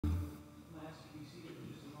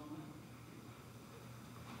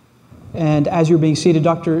And as you're being seated,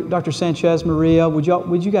 Dr. Sanchez, Maria, would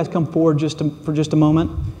you guys come forward for just a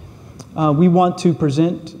moment? We want to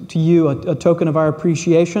present to you a token of our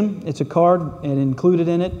appreciation. It's a card, and included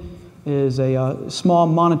in it is a small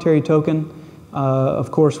monetary token,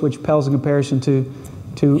 of course, which pales in comparison to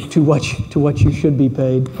what you should be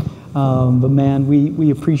paid. But man,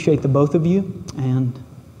 we appreciate the both of you, and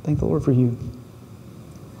thank the Lord for you.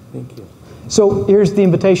 Thank you. So here's the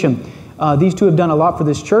invitation. These two have done a lot for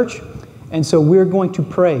this church, and so we're going to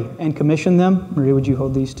pray and commission them. Maria, would you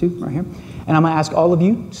hold these two right here? And I'm going to ask all of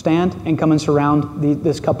you, stand and come and surround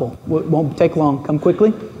this couple. It won't take long. Come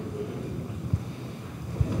quickly.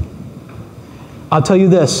 I'll tell you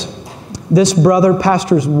this brother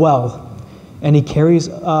pastors well, and he carries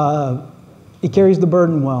the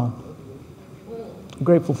burden well. I'm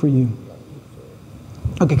grateful for you.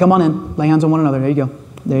 Okay, come on in. Lay hands on one another. There you go.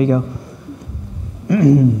 There you go.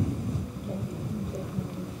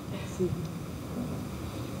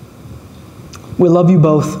 We love you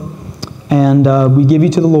both, and we give you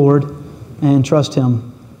to the Lord and trust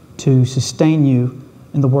Him to sustain you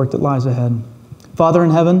in the work that lies ahead. Father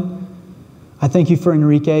in heaven, I thank you for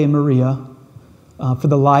Enrique and Maria, for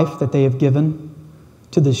the life that they have given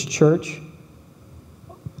to this church.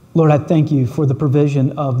 Lord, I thank you for the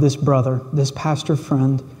provision of this brother, this pastor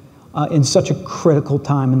friend, in such a critical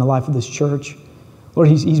time in the life of this church. Lord,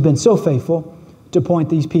 he's been so faithful to point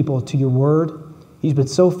these people to your word. He's been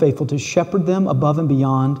so faithful to shepherd them above and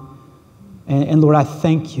beyond. And Lord, I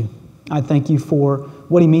thank you. I thank you for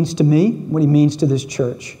what he means to me, what he means to this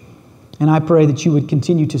church. And I pray that you would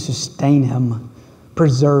continue to sustain him,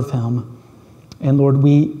 preserve him. And Lord,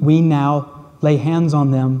 we now lay hands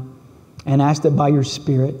on them and ask that by your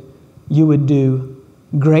Spirit, you would do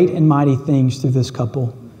great and mighty things through this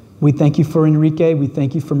couple. We thank you for Enrique. We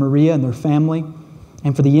thank you for Maria and their family,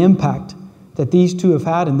 and for the impact that these two have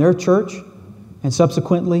had in their church and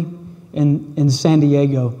subsequently in San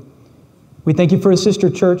Diego. We thank you for a sister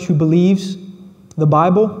church who believes the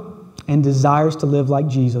Bible and desires to live like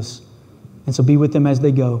Jesus. And so be with them as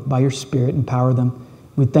they go. By your Spirit, empower them.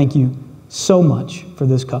 We thank you so much for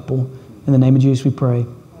this couple. In the name of Jesus we pray.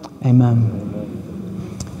 Amen.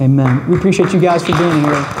 Amen. We appreciate you guys for being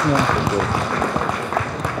here. Yeah.